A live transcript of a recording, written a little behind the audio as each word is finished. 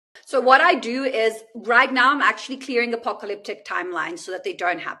So what I do is right now I'm actually clearing apocalyptic timelines so that they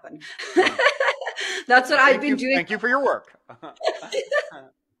don't happen. That's what I've been doing. Thank you for your work.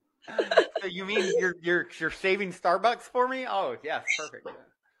 So you mean you're saving Starbucks for me? Oh yes, perfect.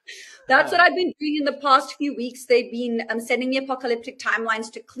 That's what I've been doing in the past few weeks. They've been sending me apocalyptic timelines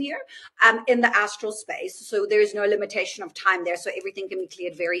to clear in the astral space. So there is no limitation of time there. So everything can be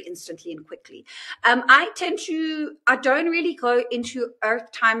cleared very instantly and quickly. I don't really go into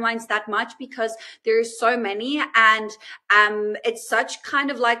Earth timelines that much because there's so many, and it's such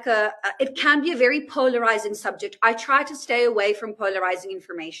kind of like it can be a very polarizing subject. I try to stay away from polarizing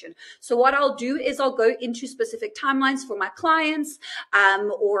information. So what I'll do is I'll go into specific timelines for my clients,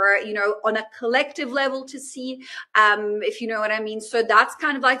 or, on a collective level to see, if you know what I mean. So that's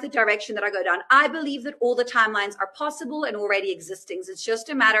kind of like the direction that I go down. I believe that all the timelines are possible and already existing. It's just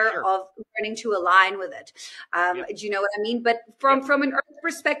a matter of learning to align with it. Do you know what I mean? But from an Earth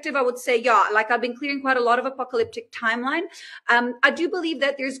perspective, I would say, like I've been clearing quite a lot of apocalyptic timeline. I do believe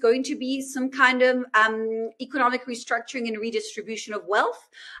that there's going to be some kind of economic restructuring and redistribution of wealth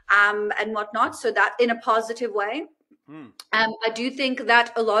and whatnot. So that in a positive way. I do think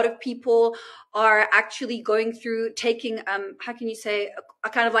that a lot of people are actually going through taking, how can you say, a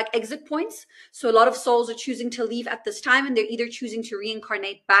kind of like exit points. So a lot of souls are choosing to leave at this time, and they're either choosing to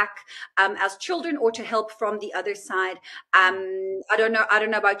reincarnate back as children or to help from the other side. I don't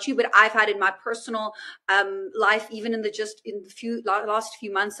know about you, but I've had in my personal life, even in the last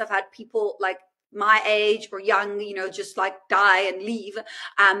few months, I've had people like my age or young, just like die and leave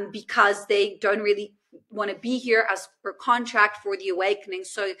because they don't really want to be here as per contract for the awakening.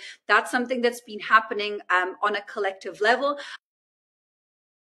 So that's something that's been happening on a collective level.